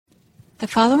The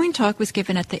following talk was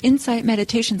given at the Insight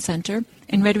Meditation Center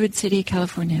in Redwood City,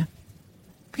 California.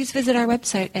 Please visit our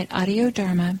website at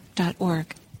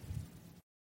audiodharma.org.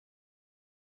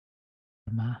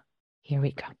 Here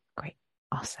we go. Great.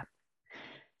 Awesome.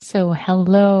 So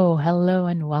hello,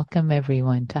 and welcome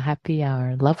everyone to Happy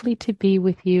Hour. Lovely to be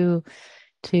with you,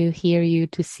 to hear you,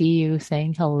 to see you.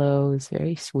 Saying hello is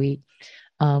very sweet.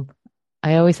 I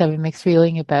always have a mixed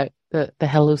feeling about the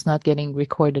hellos not getting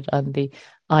recorded on the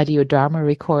audio Dharma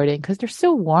recording because they're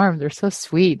so warm, they're so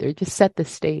sweet, they just set the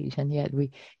stage, and yet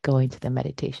we go into the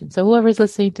meditation. So whoever's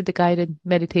listening to the guided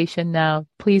meditation now,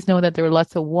 please know that there are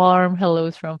lots of warm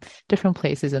hellos from different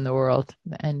places in the world,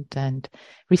 and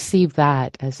receive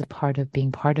that as a part of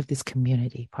being part of this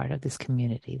community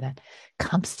that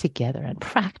comes together and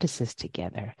practices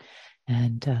together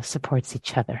and supports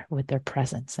each other with their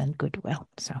presence and goodwill.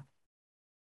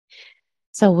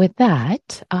 So with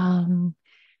that,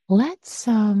 let's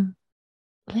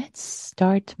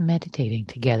start meditating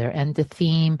together. And the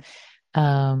theme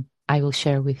I will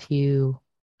share with you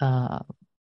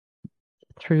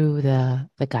through the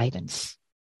guidance,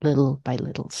 little by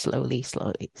little, slowly.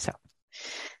 So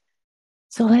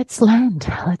let's land.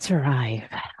 Let's arrive.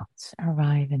 Let's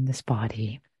arrive in this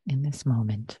body, in this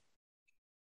moment.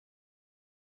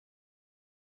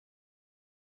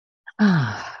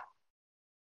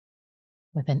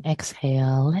 With an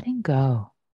exhale, letting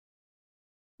go.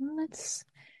 Let's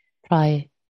try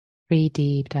 3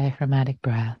 deep diaphragmatic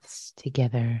breaths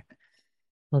together.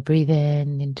 We'll breathe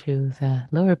in into the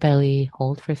lower belly,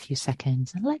 hold for a few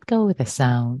seconds, and let go with a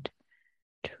sound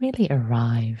to really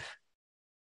arrive.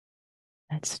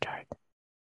 Let's start.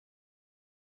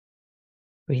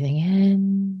 Breathing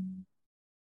in,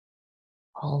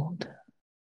 hold.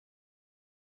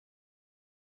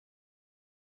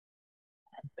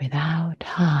 And breathe out.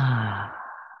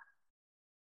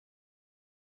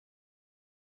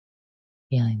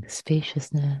 Feeling the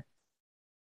spaciousness.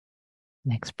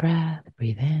 Next breath,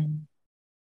 breathe in.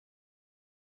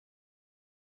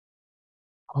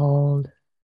 Hold.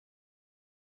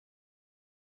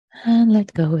 And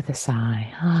let go with a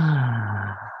sigh.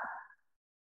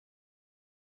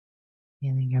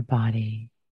 Feeling your body.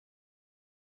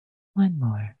 One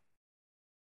more.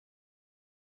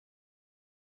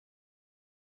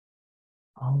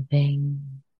 Holding.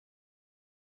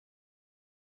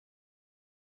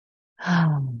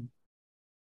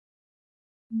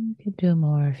 You can do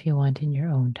more if you want in your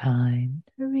own time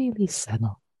to really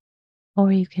settle.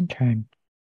 Or you can turn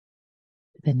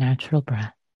to the natural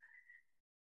breath,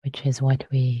 which is what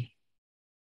we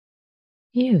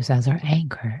use as our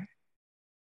anchor.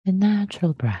 The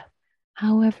natural breath,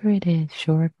 however it is,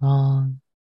 short, long,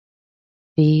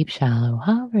 deep, shallow,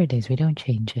 however it is, we don't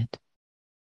change it.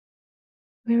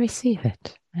 We receive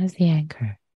it as the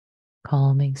anchor,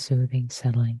 calming, soothing,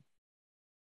 settling.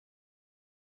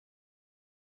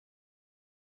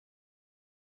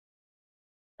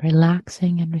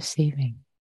 Relaxing and receiving.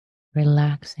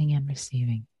 Relaxing and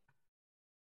receiving.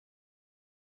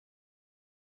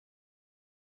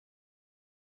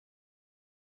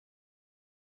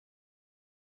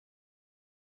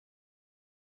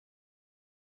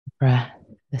 Breath,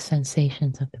 the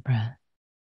sensations of the breath.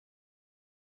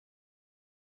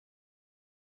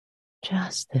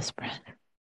 Just this breath.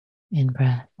 In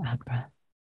breath, out breath.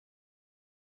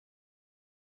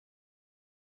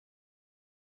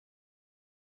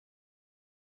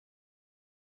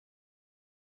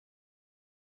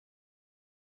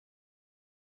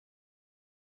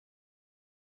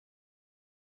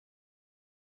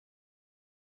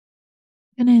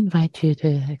 I'm going to invite you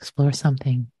to explore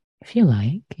something. If you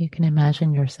like, you can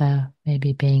imagine yourself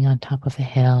maybe being on top of a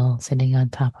hill, sitting on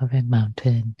top of a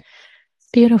mountain.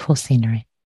 Beautiful scenery.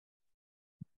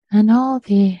 And all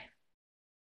the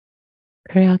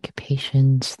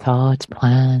preoccupations, thoughts,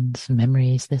 plans,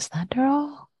 memories, this, that, they're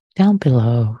all down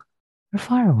below or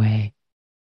far away.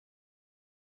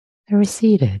 They're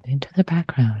receded into the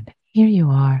background. Here you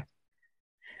are.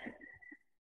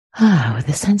 With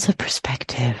a sense of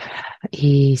perspective,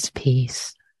 ease,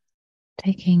 peace,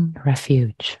 taking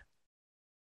refuge.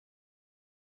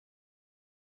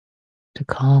 To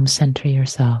calm, center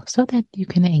yourself so that you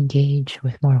can engage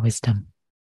with more wisdom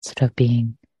instead of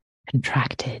being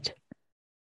contracted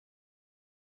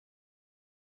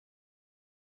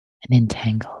and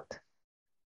entangled.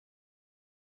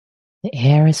 The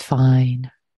air is fine.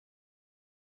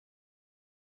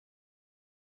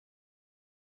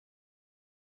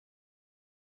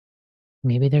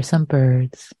 Maybe there's some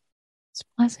birds. It's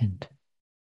pleasant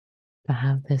to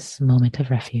have this moment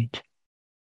of refuge.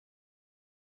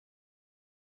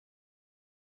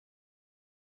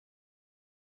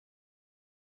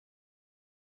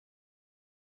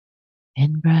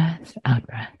 In breath, out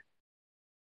breath.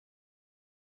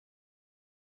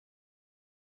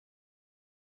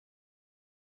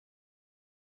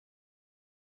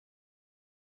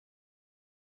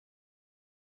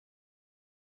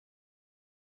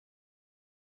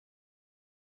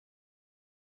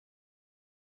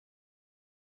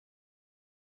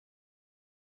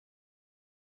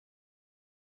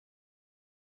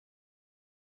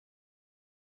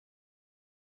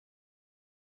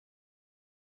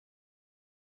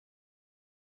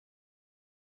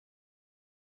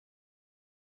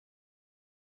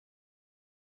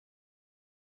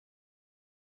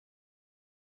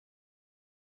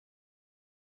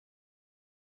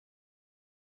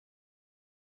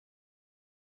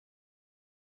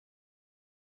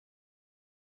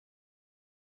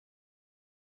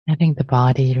 Letting the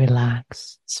body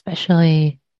relax,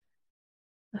 especially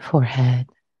the forehead,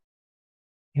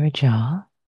 your jaw,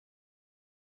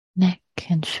 neck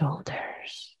and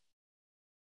shoulders,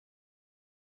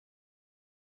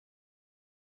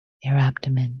 your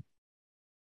abdomen,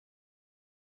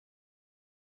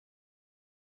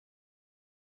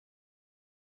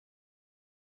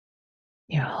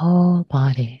 your whole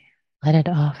body. Let it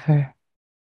offer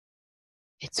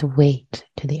its weight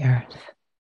to the earth.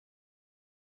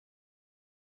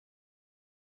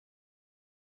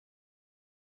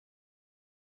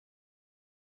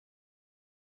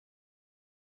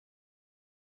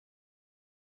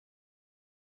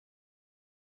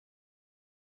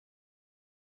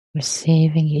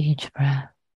 Receiving each breath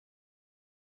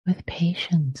with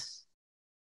patience.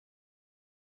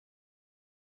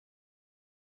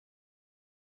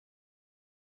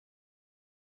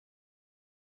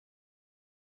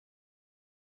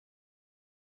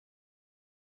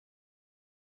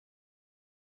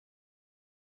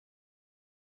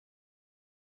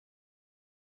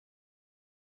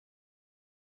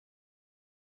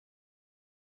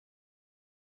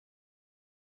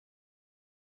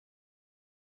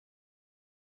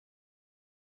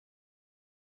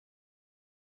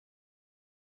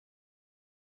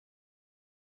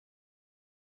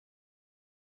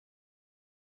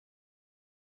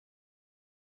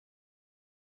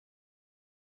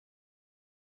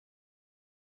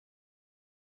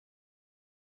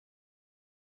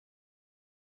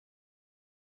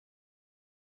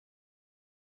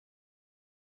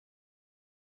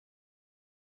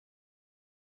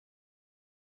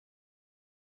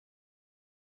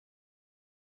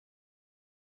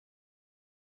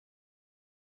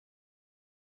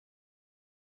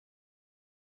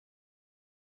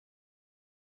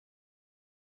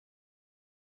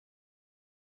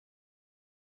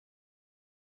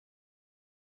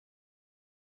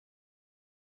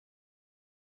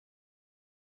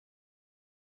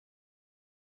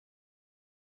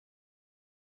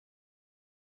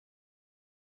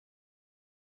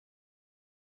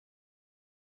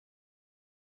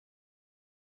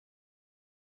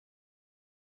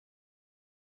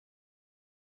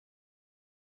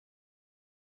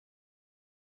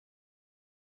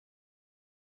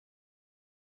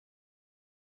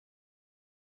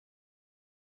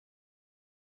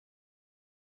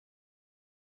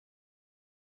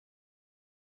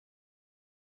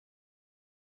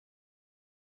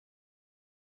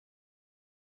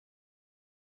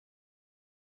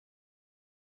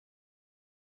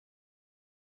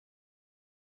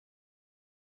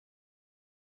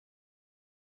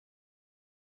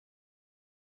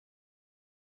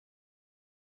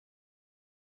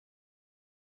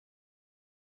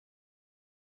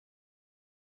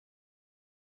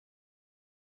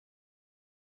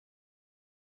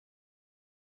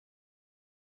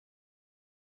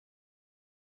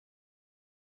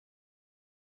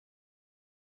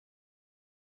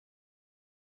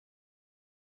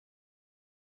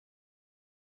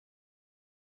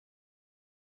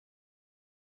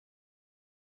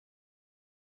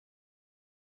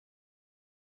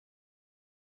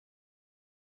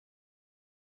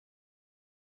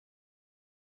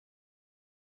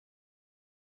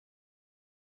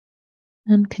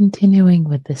 And continuing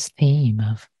with this theme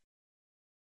of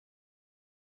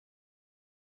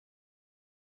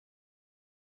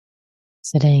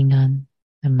sitting on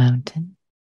a mountaintop,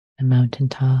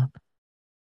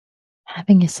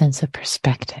 having a sense of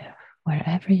perspective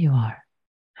wherever you are,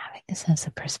 having a sense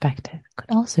of perspective.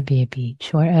 Could also be a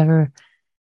beach, wherever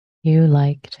you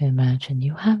like to imagine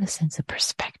you have a sense of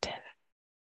perspective.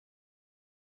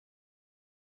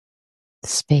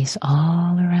 Space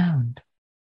all around.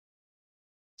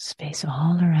 Space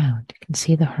all around. You can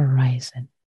see the horizon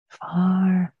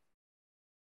far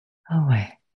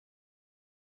away.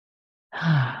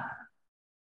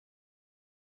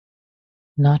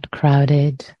 Not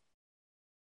crowded,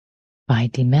 by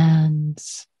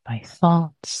demands, by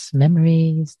thoughts,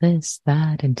 memories, this,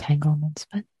 that, entanglements,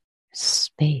 but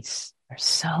space. There's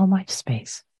so much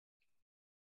space.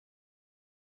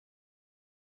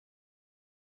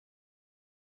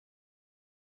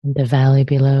 In the valley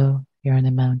below, you're in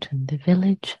the mountain. The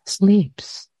village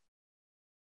sleeps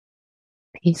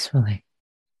peacefully.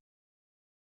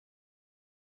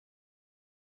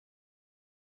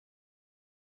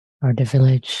 Or the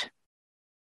village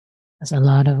has a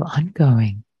lot of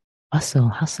ongoing bustle,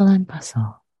 hustle and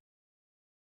bustle.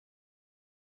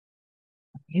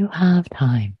 You have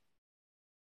time.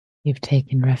 You've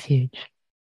taken refuge.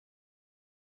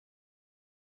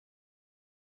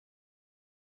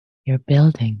 You're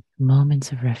building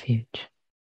moments of refuge,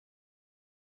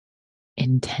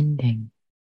 intending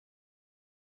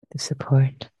to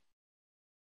support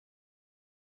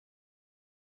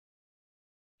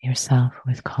yourself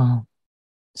with calm,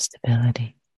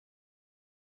 stability,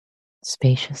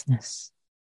 spaciousness,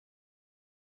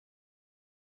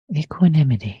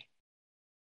 equanimity.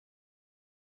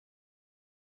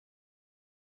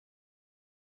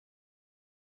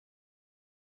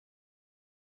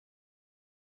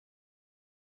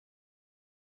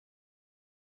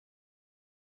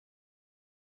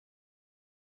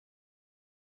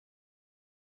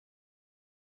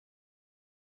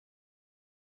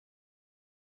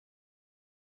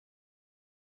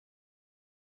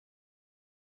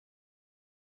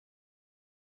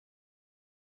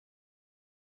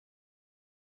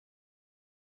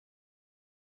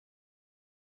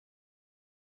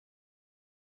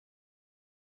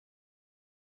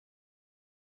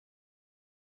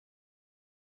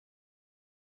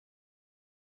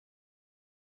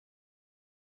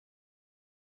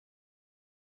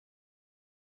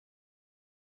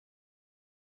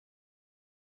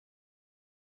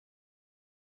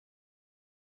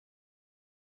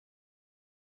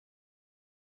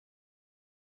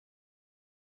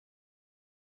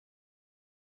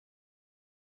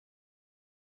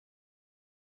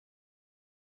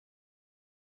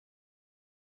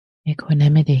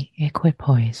 Equanimity,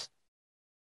 equipoise,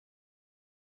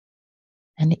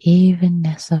 an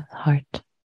evenness of heart.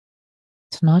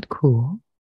 It's not cool,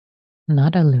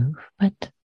 not aloof,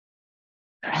 but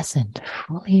present,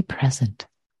 fully present,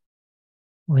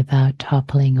 without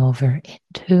toppling over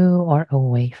into or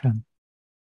away from.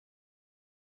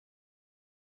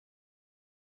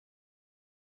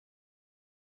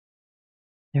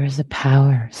 There is a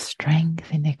power,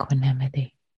 strength in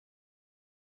equanimity,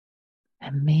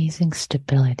 amazing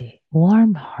stability,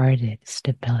 warm-hearted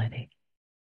stability.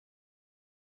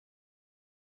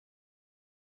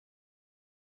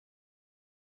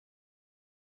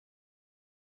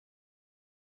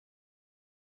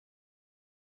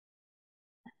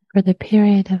 For the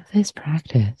period of this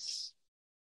practice,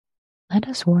 let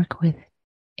us work with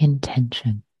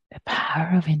intention, the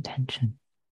power of intention.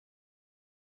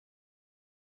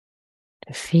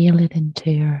 To feel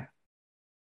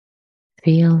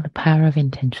the power of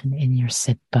intention in your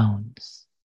sit bones,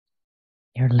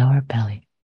 your lower belly,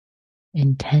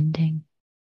 intending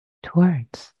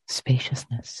towards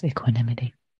spaciousness,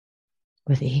 equanimity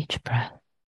with each breath.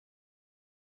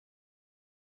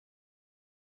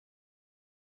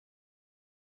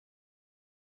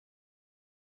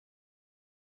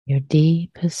 Your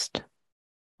deepest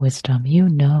wisdom, you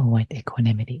know what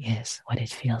equanimity is, what it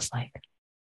feels like.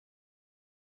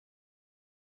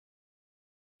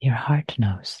 Your heart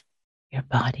knows, your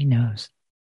body knows.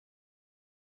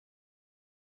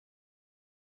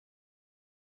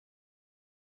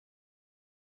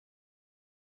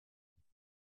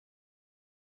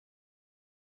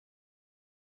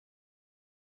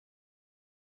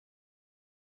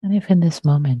 And if in this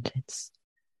moment it's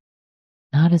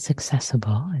not as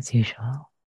accessible as usual,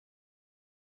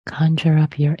 conjure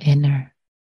up your inner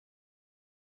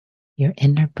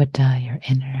Buddha, your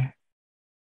inner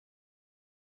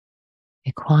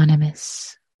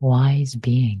equanimous, wise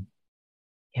being,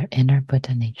 your inner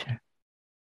Buddha nature.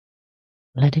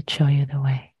 Let it show you the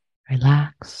way.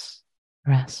 Relax,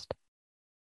 rest.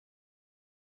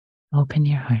 Open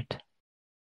your heart.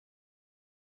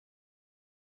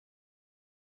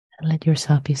 And let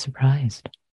yourself be surprised.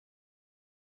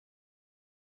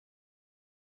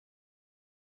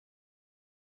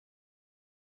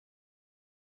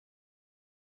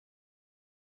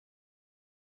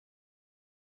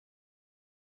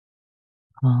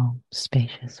 Calm,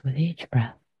 spacious with each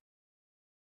breath.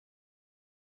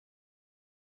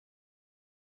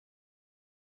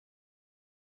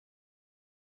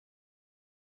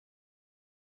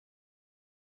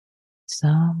 So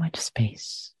much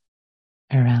space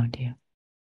around you.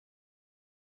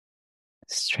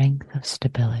 Strength of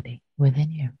stability,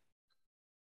 within you.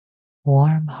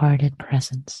 Warm-hearted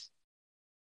presence.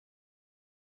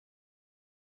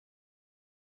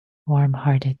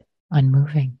 Warm-hearted,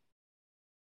 unmoving,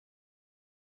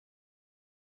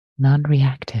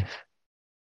 non-reactive,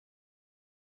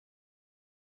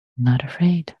 not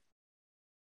afraid.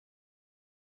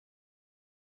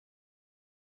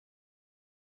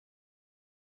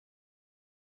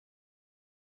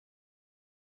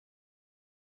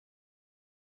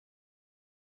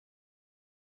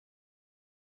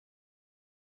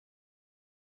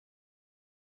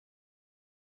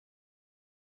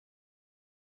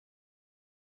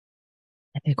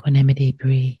 Let equanimity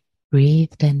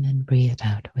breathed in and breathed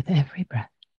out with every breath.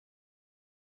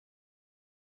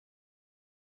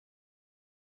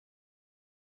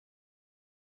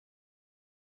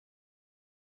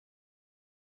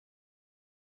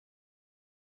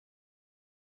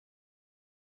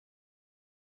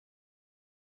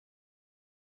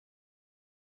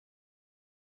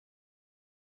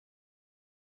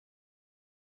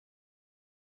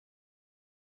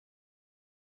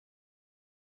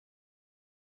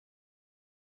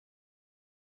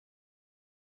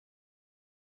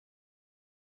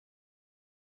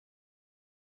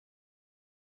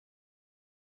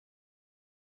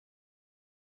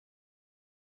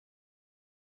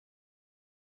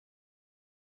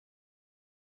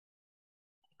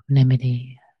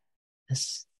 Equanimity,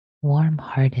 this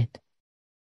warm-hearted,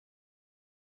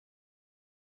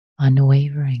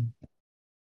 unwavering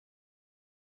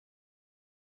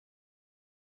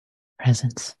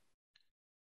presence.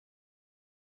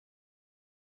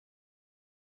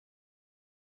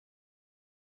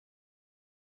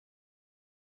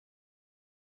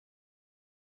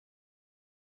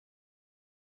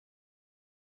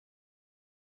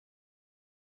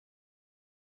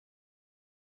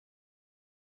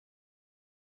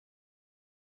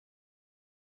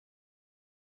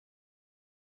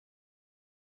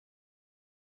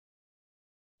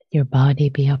 Your body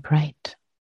be upright,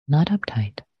 not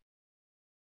uptight,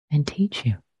 and teach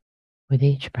you with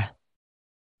each breath.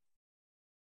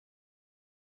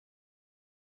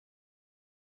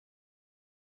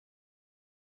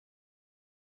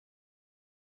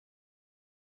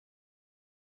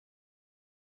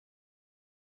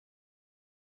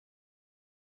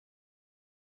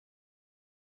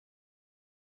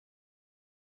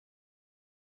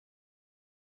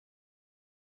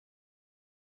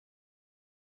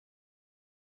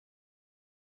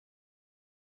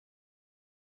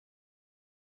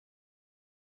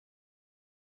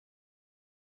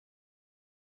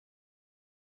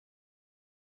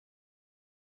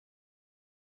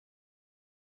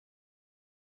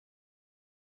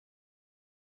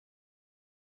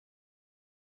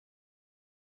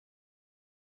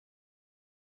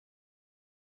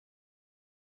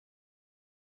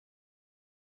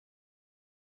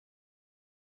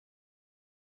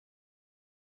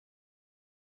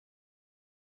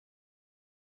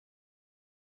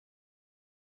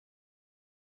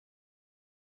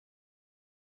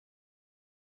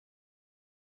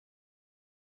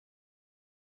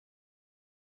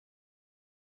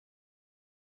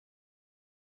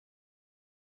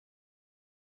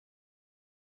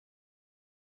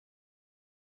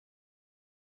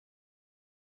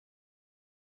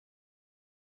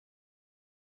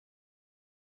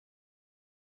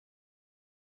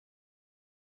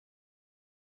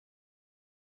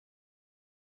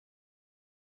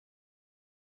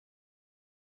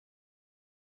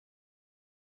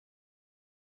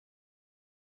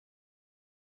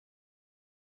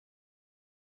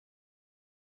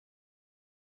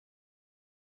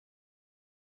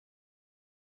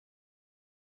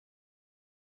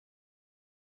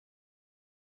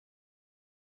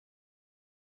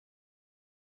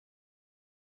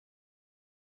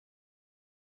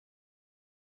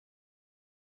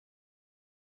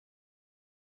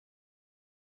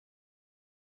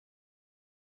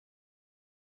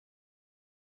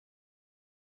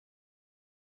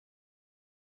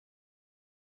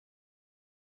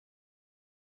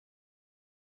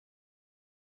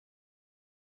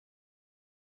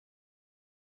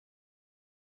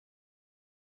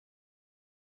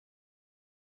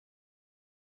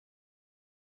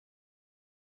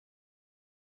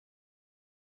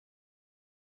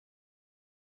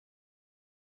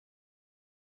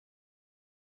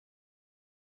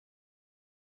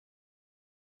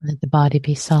 Let the body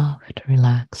be soft,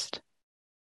 relaxed,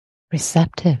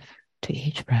 receptive to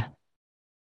each breath.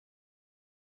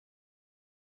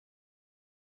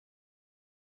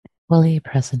 Fully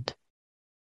present.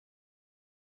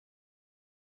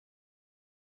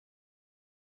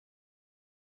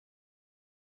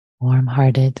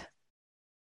 Warm-hearted,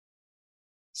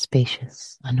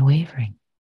 spacious, unwavering.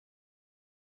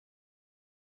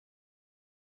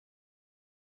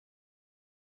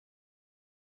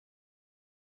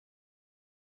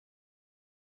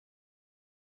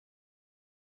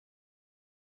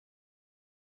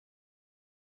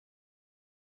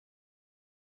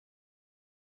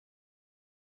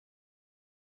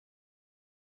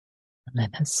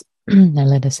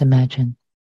 Let us imagine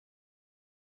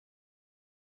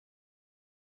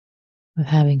with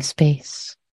having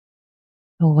space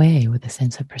away with a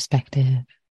sense of perspective,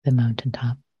 the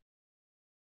mountaintop.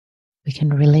 We can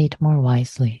relate more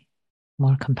wisely,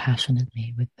 more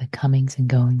compassionately with the comings and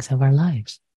goings of our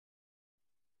lives.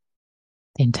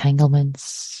 The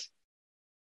entanglements,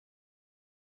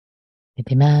 the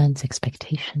demands,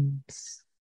 expectations,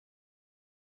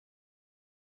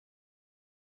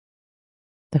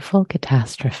 the full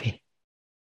catastrophe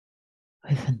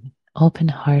with an open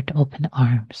heart, open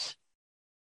arms.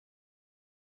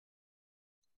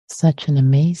 Such an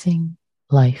amazing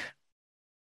life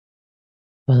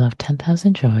full of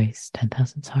 10,000 joys,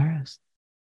 10,000 sorrows,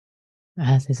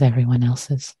 as is everyone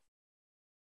else's.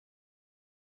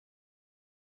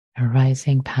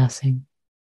 Arising, passing.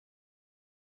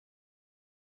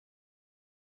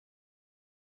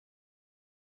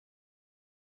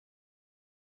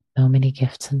 So many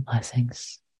gifts and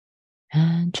blessings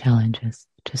and challenges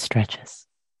to stretch us.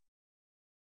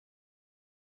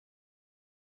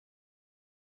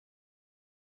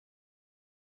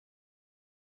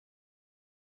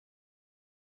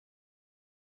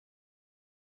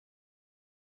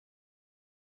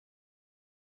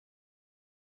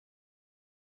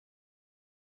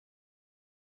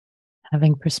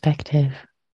 Having perspective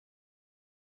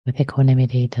with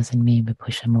equanimity doesn't mean we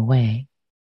push them away.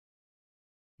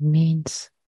 It means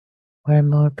we're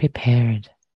more prepared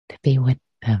to be with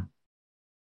them,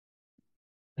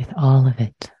 with all of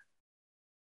it.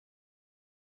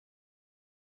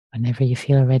 Whenever you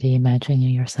feel ready, imagining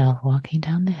yourself walking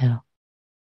down the hill,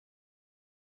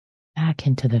 back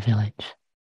into the village,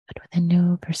 but with a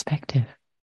new perspective,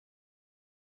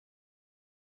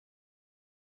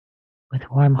 with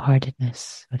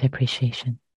warm-heartedness, with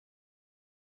appreciation.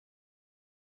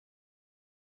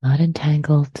 Not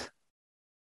entangled,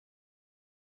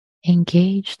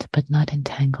 engaged but not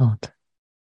entangled,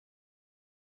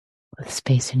 with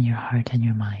space in your heart and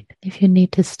your mind. If you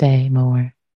need to stay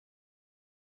more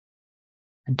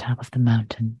on top of the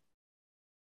mountain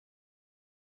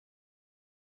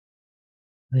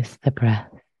with the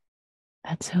breath,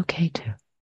 that's okay too.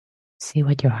 See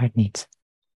what your heart needs.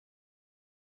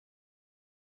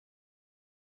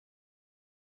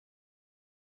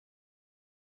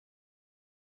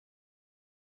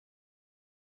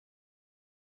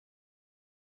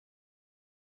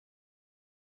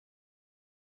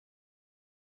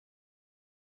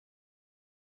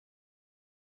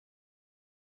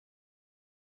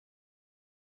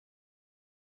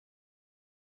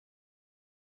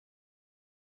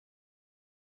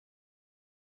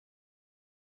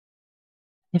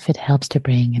 If it helps to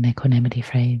bring an equanimity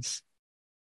phrase,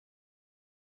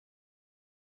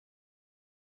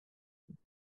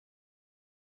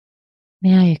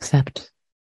 may I accept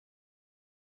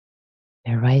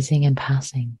the rising and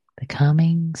passing, the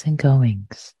comings and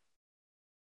goings,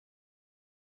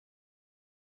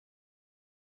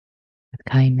 with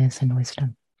kindness and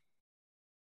wisdom.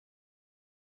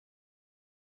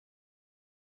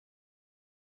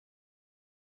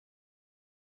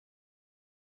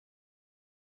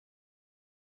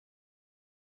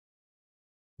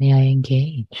 May I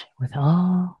engage with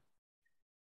all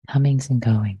comings and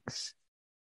goings,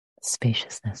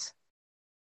 spaciousness,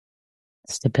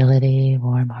 stability,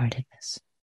 warm-heartedness,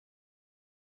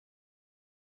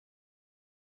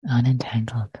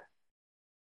 unentangled,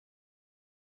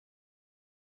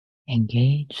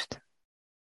 engaged,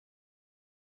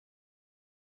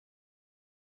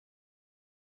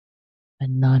 but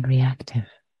non-reactive.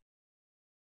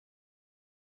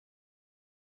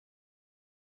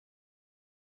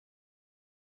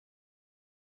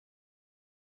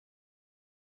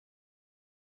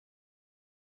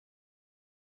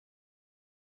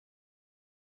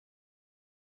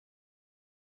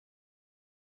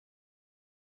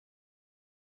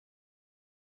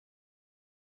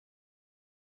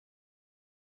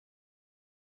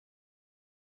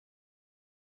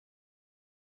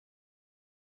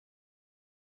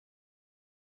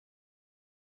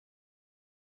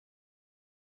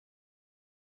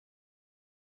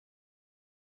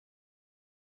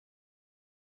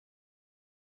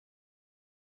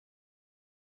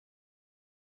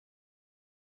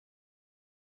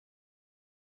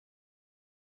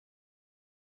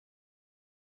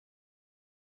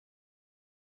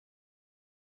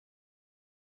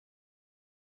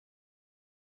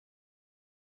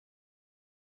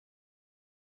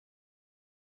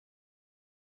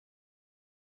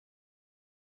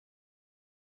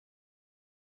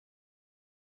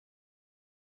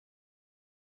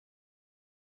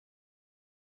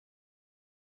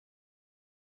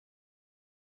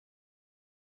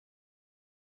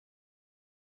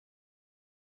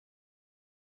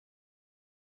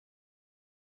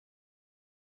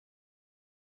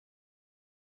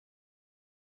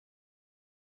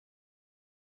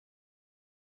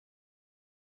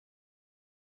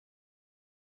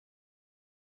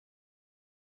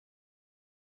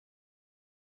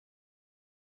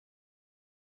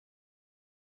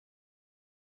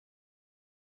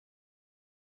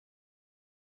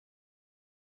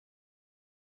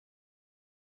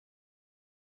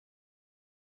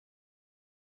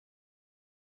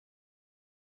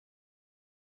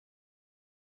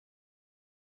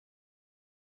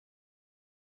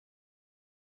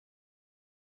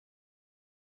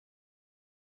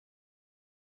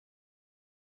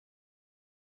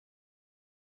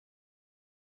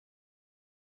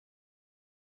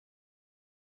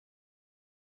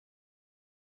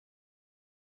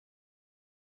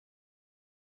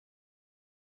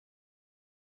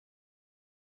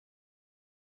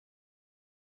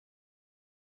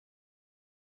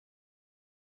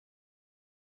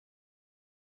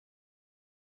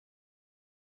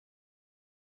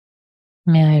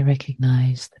 May I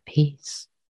recognize the peace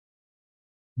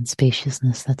and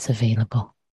spaciousness that's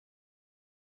available.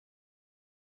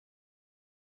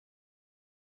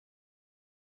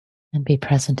 And be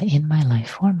present in my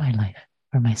life,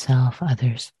 for myself,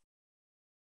 others,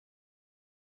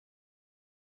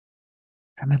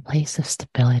 from a place of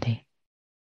stability,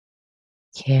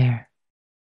 care,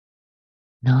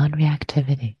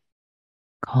 non-reactivity,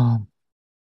 calm.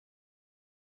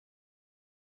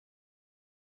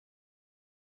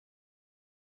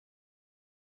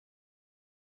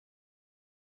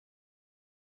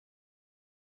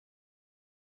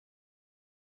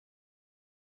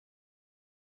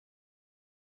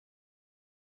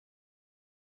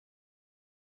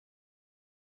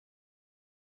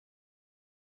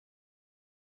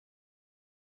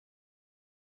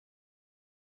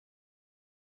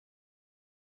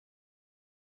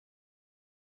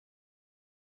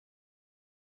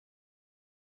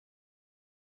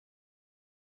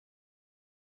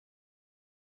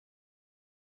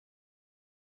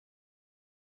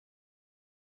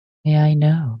 May I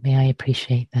know, may I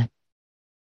appreciate that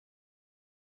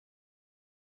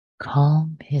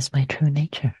calm is my true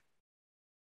nature.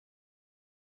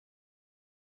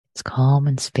 It's calm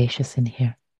and spacious in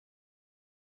here.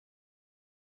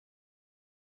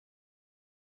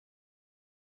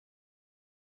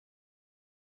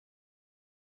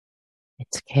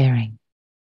 It's caring.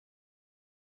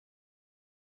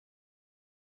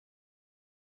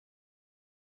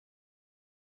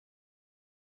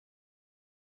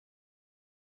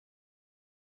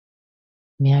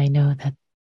 May I know that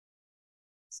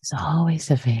this is always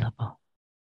available.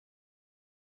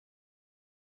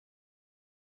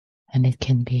 And it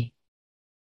can be,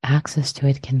 access to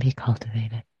it can be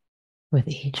cultivated with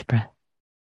each breath,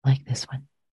 like this one.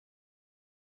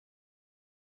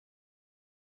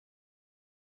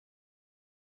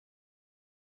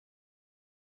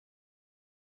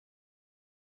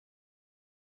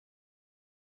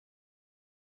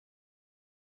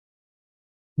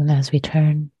 And as we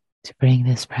turn to bring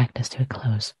this practice to a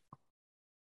close,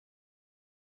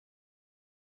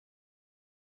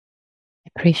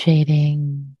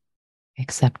 appreciating,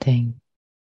 accepting,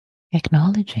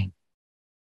 acknowledging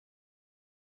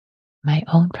my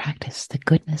own practice, the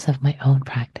goodness of my own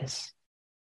practice.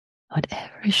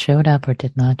 Whatever showed up or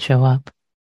did not show up,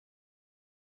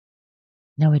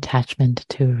 no attachment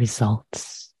to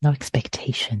results, no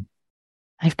expectation.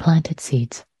 I've planted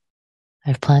seeds.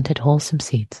 I've planted wholesome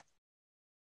seeds.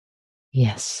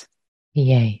 Yes,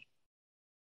 yay.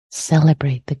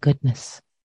 Celebrate the goodness.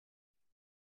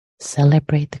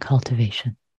 Celebrate the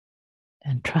cultivation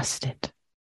and trust it.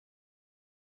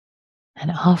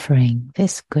 And offering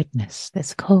this goodness,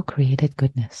 this co-created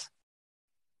goodness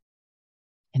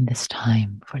in this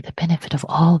time for the benefit of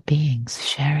all beings,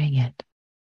 sharing it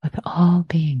with all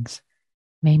beings.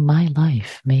 May my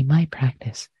life, may my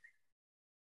practice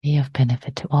be of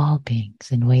benefit to all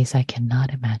beings in ways I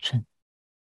cannot imagine.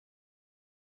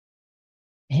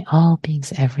 May all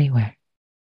beings everywhere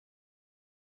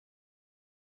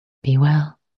be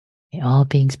well. May all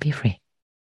beings be free,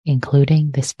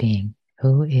 including this being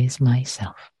who is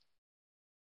myself.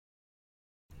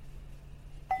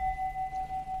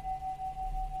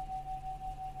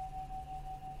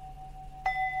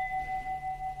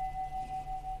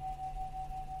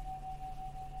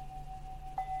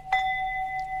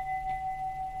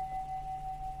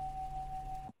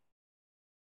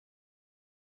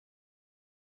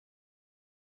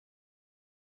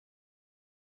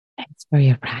 Thanks for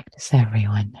your practice,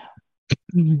 everyone.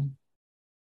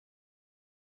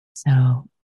 So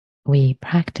we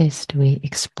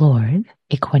explored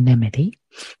equanimity,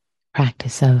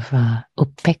 practice of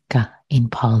upekkha in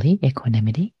Pali,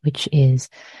 equanimity, which is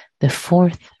the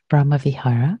fourth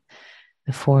Brahmavihara,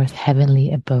 the fourth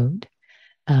heavenly abode.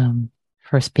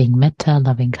 First being metta,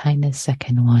 loving kindness.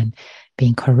 Second one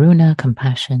being karuna,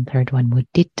 compassion. Third one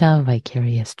mudita,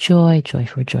 vicarious joy, joy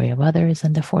for joy of others.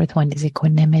 And the fourth one is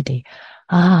equanimity.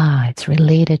 It's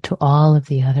related to all of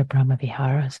the other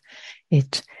Brahmaviharas.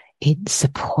 It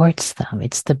supports them.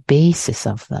 It's the basis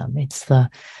of them. It's the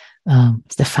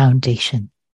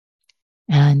foundation.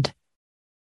 And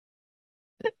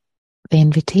the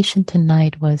invitation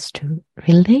tonight was to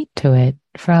relate to it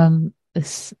from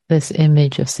this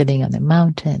image of sitting on a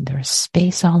mountain. There's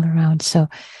space all around. So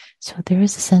there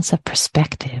is a sense of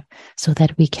perspective so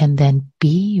that we can then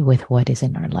be with what is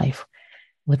in our life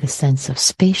with a sense of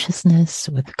spaciousness,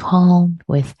 with calm,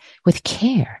 with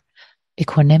care.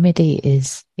 Equanimity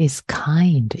is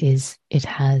kind, it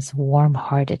has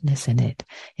warm-heartedness in it.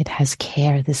 It has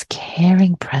care, this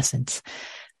caring presence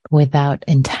without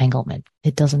entanglement.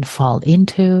 It doesn't fall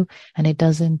into and it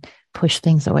doesn't push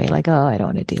things away like, oh, I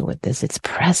don't want to deal with this. It's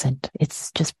present.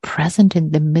 It's just present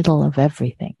in the middle of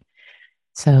everything.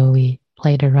 So we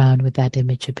played around with that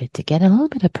image a bit to get a little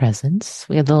bit of presence.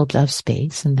 We had a little bit of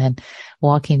space, and then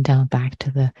walking down back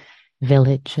to the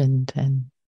village and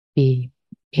be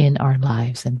in our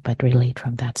lives but relate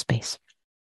from that space.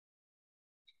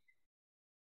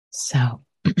 So,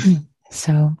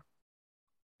 so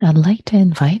I'd like to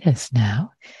invite us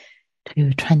now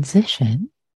to transition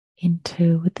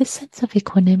into this sense of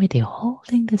equanimity,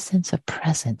 holding the sense of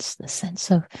presence, the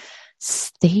sense of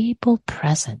stable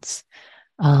presence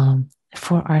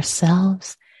for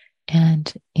ourselves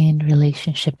and in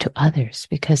relationship to others,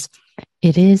 because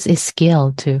it is a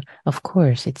skill to, of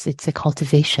course, it's a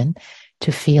cultivation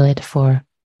to feel it for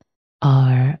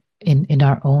in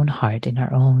our own heart, in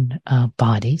our own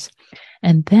bodies.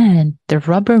 And then the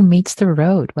rubber meets the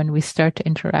road when we start to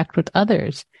interact with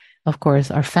others. Of course,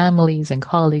 our families and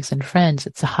colleagues and friends,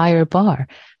 it's a higher bar,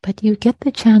 but you get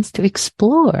the chance to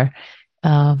explore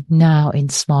now in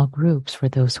small groups for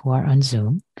those who are on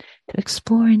Zoom, to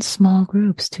explore in small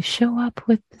groups, to show up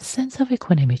with the sense of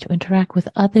equanimity, to interact with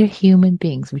other human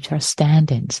beings, which are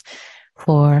stand-ins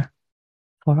for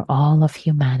all of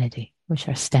humanity, which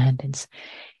are stand-ins.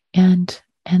 And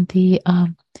the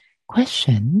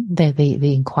question,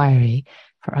 the inquiry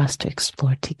for us to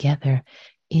explore together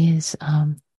is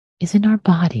in our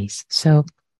bodies. So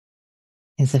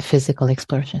is a physical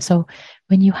exploration. So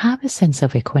when you have a sense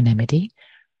of equanimity,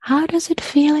 how does it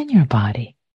feel in your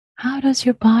body? How does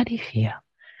your body feel?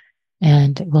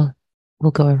 And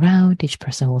we'll go around. Each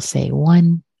person will say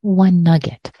one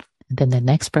nugget. And then the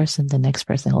next person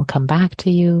will come back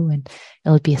to you, and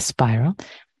it'll be a spiral.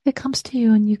 It comes to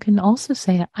you, and you can also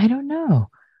say, I don't know.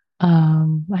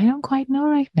 I don't quite know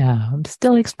right now. I'm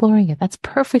still exploring it. That's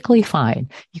perfectly fine.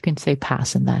 You can say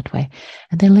pass in that way.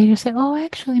 And then later say, oh,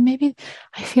 actually, maybe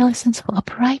I feel a sense of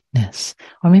uprightness.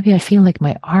 Or maybe I feel like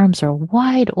my arms are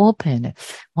wide open.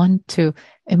 Want to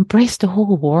embrace the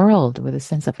whole world with a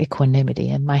sense of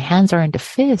equanimity. And my hands aren't a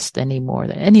fist anymore.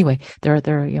 Anyway,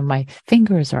 my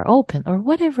fingers are open, or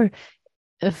whatever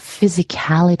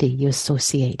physicality you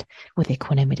associate with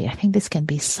equanimity. I think this can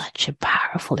be such a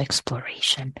powerful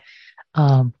exploration,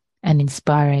 and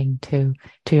inspiring to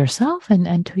yourself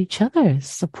and to each other,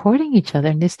 supporting each other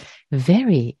in this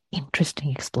very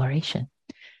interesting exploration.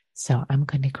 So I'm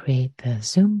going to create the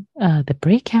Zoom, the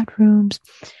breakout rooms.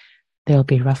 They'll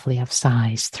be roughly of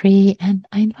size 3, and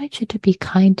I invite you to be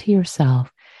kind to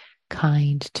yourself,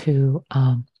 kind to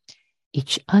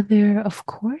each other, of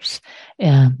course,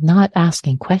 not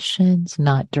asking questions,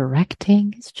 not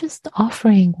directing. It's just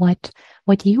offering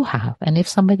what you have. And if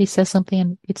somebody says something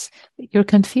and you're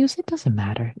confused, it doesn't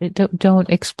matter. Don't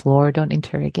explore, don't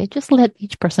interrogate. Just let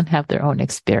each person have their own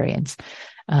experience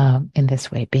in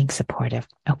this way, being supportive.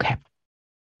 Okay.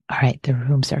 All right. The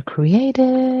rooms are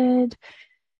created.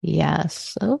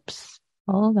 Yes. Oops.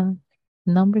 Hold on.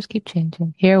 Numbers keep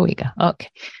changing. Here we go. Okay.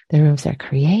 The rooms are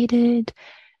created.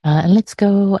 And let's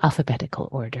go alphabetical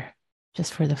order,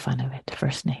 just for the fun of it.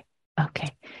 First name. Okay.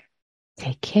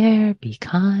 Take care, be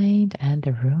kind, and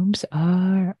the rooms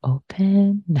are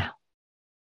open now.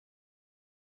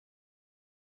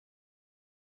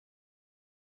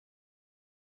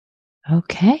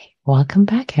 Okay. Welcome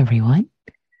back, everyone.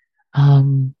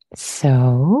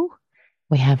 So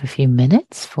we have a few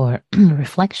minutes for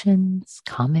reflections,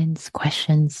 comments,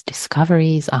 questions,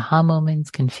 discoveries, aha moments,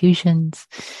 confusions.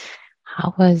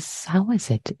 How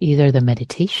was it? Either the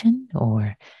meditation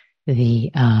or the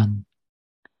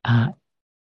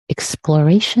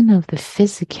exploration of the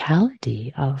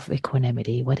physicality of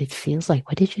equanimity, what it feels like.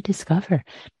 What did you discover?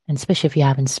 And especially if you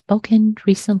haven't spoken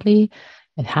recently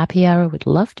at happy hour, would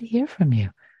love to hear from you.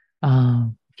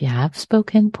 If you have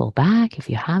spoken, pull back. If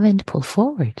you haven't, pull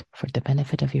forward for the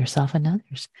benefit of yourself and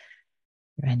others.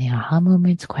 Are there any aha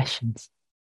moments, questions?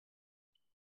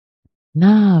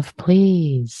 Nav,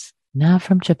 please. Nav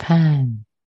from Japan.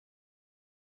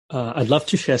 I'd love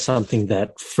to share something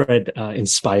that Fred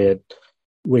inspired,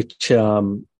 which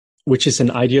is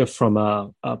an idea from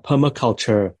a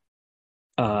permaculture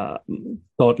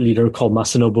thought leader called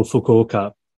Masanobu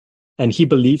Fukuoka. And he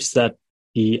believes that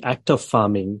the act of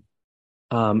farming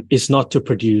is not to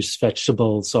produce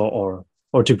vegetables or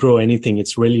to grow anything.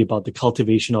 It's really about the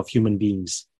cultivation of human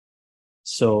beings.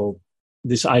 So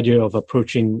this idea of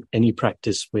approaching any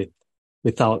practice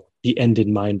without the end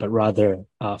in mind, but rather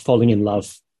falling in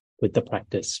love with the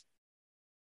practice.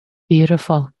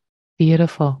 Beautiful.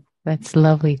 Beautiful. That's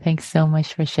lovely. Thanks so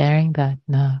much for sharing that,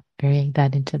 bringing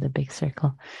that into the big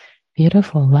circle.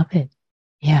 Beautiful. Love it.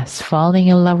 Yes. Falling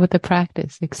in love with the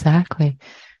practice. Exactly.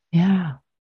 Yeah.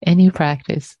 Any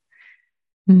practice.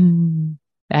 Mm.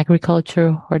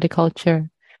 Agriculture, horticulture,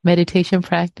 meditation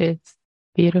practice.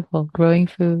 Beautiful. Growing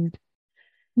food.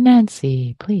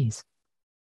 Nancy, please.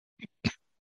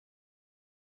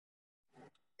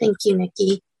 Thank you,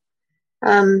 Nikki.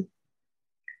 I'm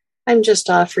just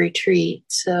off retreat,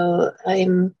 so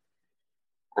I'm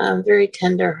very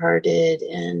tender-hearted,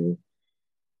 and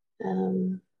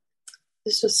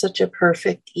this was such a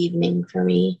perfect evening for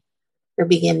me, or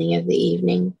beginning of the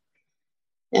evening.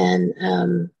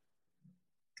 And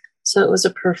so it was a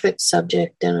perfect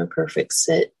subject and a perfect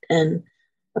sit and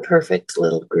a perfect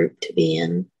little group to be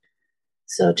in.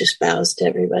 So just bows to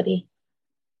everybody.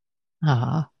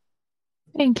 Ah,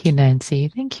 thank you, Nancy.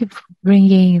 Thank you for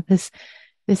bringing this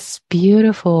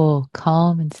beautiful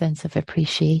calm and sense of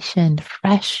appreciation,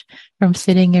 fresh from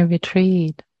sitting in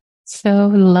retreat. So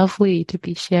lovely to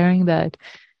be sharing that,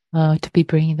 to be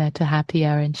bringing that to happy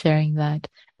hour and sharing that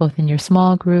both in your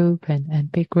small group and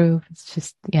big group. It's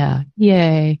just, yeah,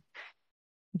 yay.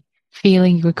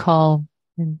 Feeling your calm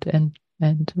and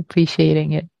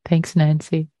appreciating it. Thanks,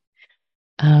 Nancy.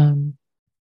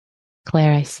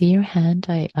 Claire, I see your hand.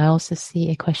 I also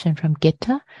see a question from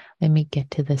Gitta. Let me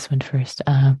get to this one first.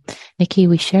 Nikki,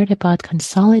 we shared about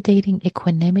consolidating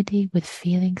equanimity with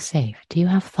feeling safe. Do you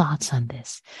have thoughts on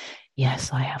this?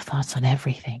 Yes, I have thoughts on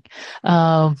everything.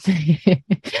 So,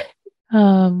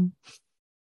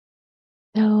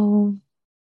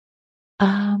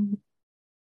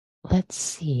 let's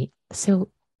see. So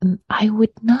I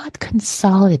would not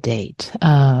consolidate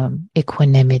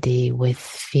equanimity with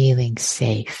feeling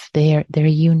safe. They're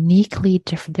uniquely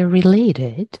different. They're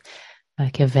related,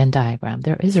 like a Venn diagram.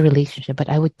 There is a relationship, but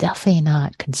I would definitely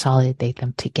not consolidate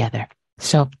them together.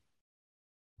 So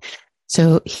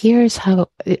here's how,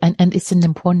 and it's an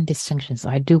important distinction. So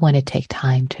I do want to take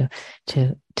time to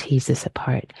tease this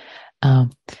apart.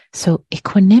 So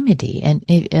equanimity and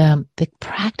the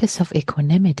practice of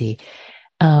equanimity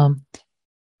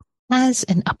has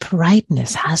an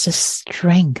uprightness, has a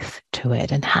strength to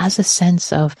it, and has a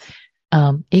sense of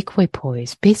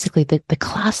equipoise. Basically, the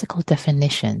classical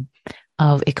definition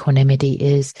of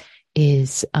equanimity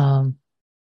is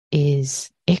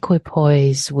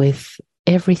equipoise with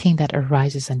everything that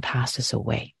arises and passes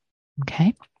away.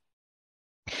 Okay.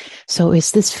 So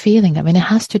it's this feeling, I mean, it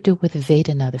has to do with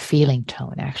Vedana, the feeling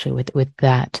tone, actually, with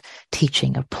that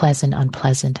teaching of pleasant,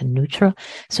 unpleasant, and neutral.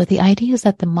 So the idea is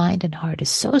that the mind and heart is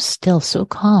so still, so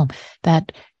calm,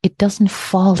 that it doesn't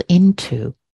fall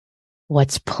into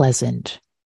what's pleasant.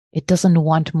 It doesn't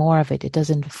want more of it. It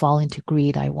doesn't fall into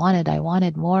greed. I wanted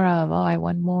more of, I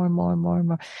want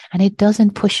more. And it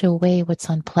doesn't push away what's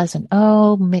unpleasant.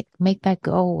 Oh, make that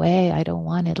go away. I don't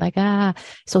want it.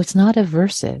 So it's not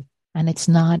aversive. And it's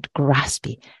not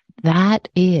graspy. That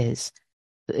is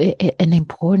an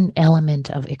important element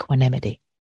of equanimity.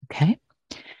 Okay.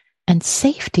 And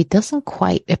safety doesn't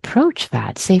quite approach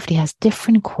that. Safety has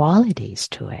different qualities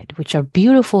to it, which are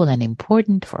beautiful and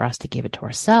important for us to give it to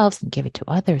ourselves and give it to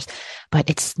others, but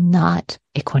it's not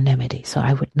equanimity. So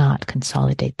I would not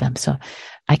consolidate them. So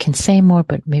I can say more,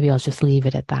 but maybe I'll just leave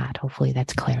it at that. Hopefully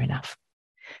that's clear enough.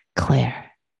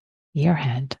 Claire, your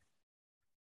hand.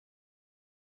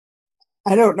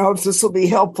 I don't know if this will be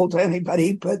helpful to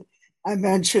anybody, but I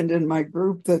mentioned in my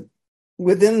group that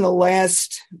within the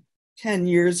last 10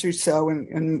 years or so,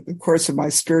 in the course of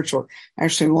my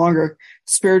actually longer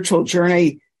spiritual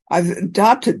journey, I've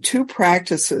adopted two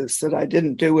practices that I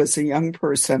didn't do as a young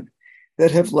person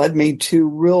that have led me to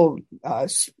real,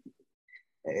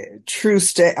 true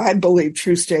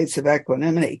states of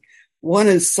equanimity. One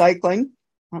is cycling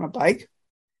on a bike,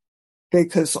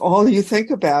 because all you think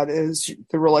about is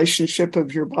the relationship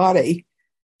of your body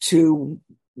to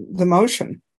the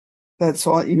motion. That's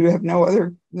all. You have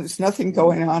there's nothing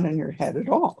going on in your head at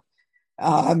all.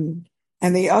 And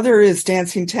the other is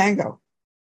dancing tango.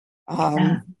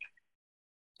 And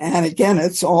again,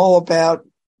 it's all about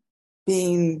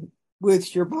being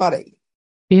with your body.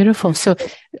 Beautiful. So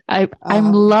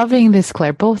I'm loving this,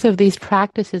 Claire. Both of these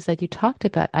practices that you talked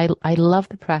about, I love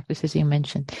the practices you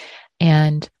mentioned.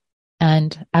 And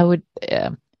I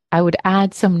would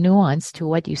add some nuance to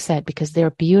what you said, because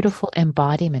they're beautiful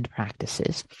embodiment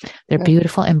practices. They're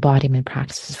beautiful embodiment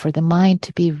practices for the mind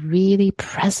to be really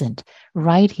present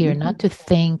right here, not to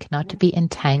think, not to be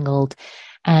entangled.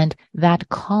 And that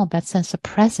calm, that sense of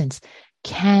presence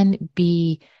can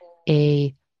be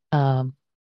a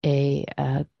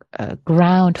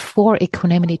ground for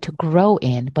equanimity to grow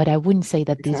in, but I wouldn't say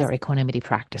that these are equanimity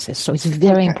practices. So it's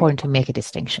very important to make a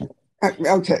distinction.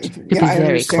 Okay. To Yeah, be I very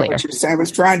understand clear. what you're saying. I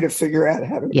was trying to figure out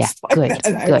how to Yeah, explain good,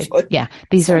 that. good. Actually. Yeah,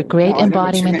 these So are great now I know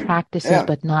what you embodiment mean. practices, Yeah.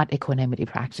 but not equanimity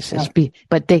practices. Yeah.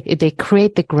 But they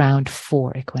create the ground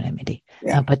for equanimity,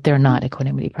 Yeah. but they're not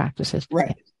equanimity practices. Right.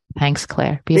 Yeah. Thanks,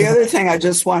 Claire. The Beautiful. other thing I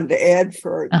just wanted to add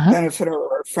for the Uh-huh. benefit of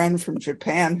our friend from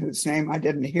Japan, whose name I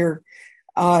didn't hear,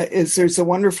 is there's a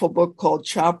wonderful book called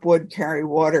Chop Wood, Carry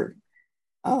Water.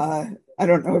 I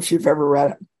don't know if you've ever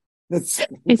read it. That's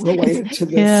related to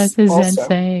Yeah, this it's a Zen also.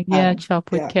 saying. Yeah, chop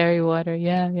wood, Yeah, carry water.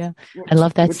 Yeah, yeah. I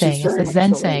love that which is saying. It's very a much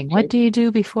Zen saying. related What to. do you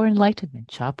do before enlightenment?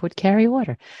 Chop wood, carry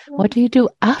water. What do you do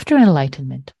after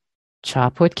enlightenment?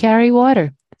 Chop wood, carry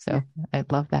water. So I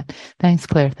love that. Thanks,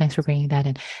 Claire. Thanks for bringing that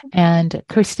in. And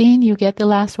Christine, you get the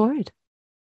last word.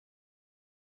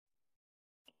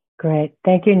 Great.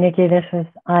 Thank you, Nikki.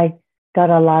 I got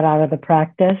a lot out of the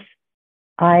practice.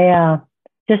 I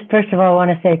just first of all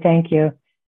want to say thank you.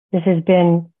 This has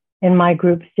been in my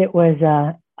groups. It was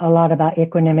a lot about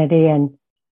equanimity, and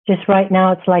just right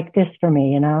now it's like this for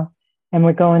me, and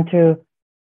we're going through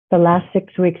the last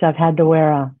 6 weeks. I've had to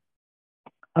wear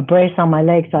a brace on my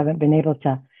leg, so I haven't been able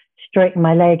to straighten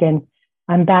my leg, and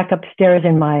I'm back upstairs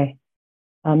in my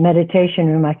meditation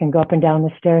room. I can go up and down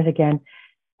the stairs again,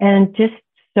 and just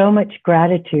so much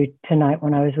gratitude tonight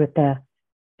when I was with the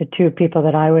two people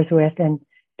that I was with, and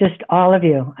just all of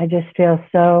you. I just feel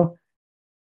so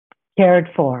cared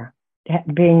for,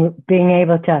 being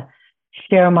able to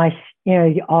share my,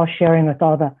 all sharing with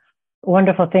all the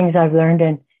wonderful things I've learned,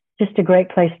 and just a great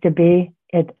place to be.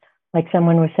 It, like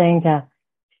someone was saying, to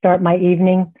start my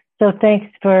evening. So thanks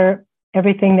for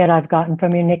everything that I've gotten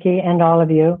from you, Nikki, and all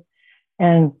of you.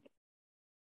 And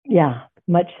yeah,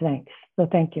 much thanks. So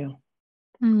thank you.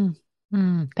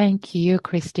 Thank you,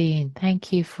 Christine.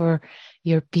 Thank you for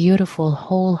your beautiful,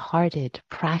 wholehearted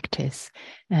practice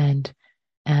and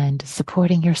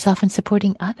supporting yourself and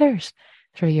supporting others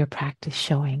through your practice,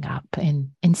 showing up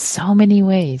in so many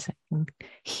ways. I can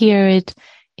hear it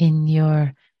in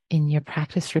your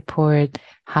practice report,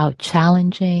 how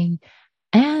challenging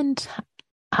and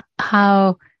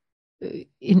how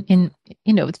in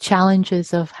the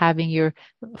challenges of having your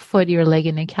foot, your leg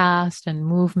in a cast and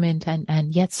movement,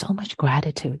 and yet so much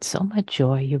gratitude, so much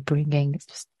joy you're bringing. It's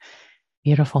just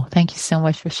beautiful. Thank you so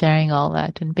much for sharing all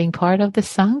that and being part of the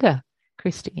Sangha,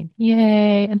 Christine.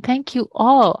 Yay. And thank you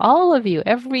all of you,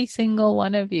 every single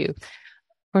one of you,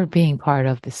 for being part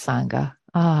of the Sangha.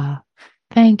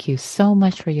 Thank you so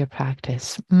much for your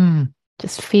practice.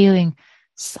 Just feeling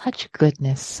such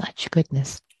goodness.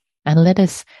 And let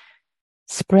us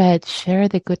share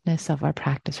the goodness of our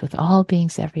practice with all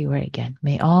beings everywhere again.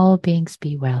 May all beings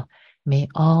be well. May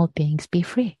all beings be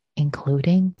free,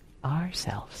 including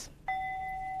ourselves.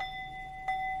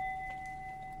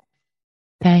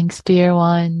 Thanks, dear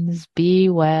ones. Be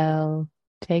well.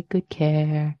 Take good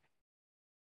care.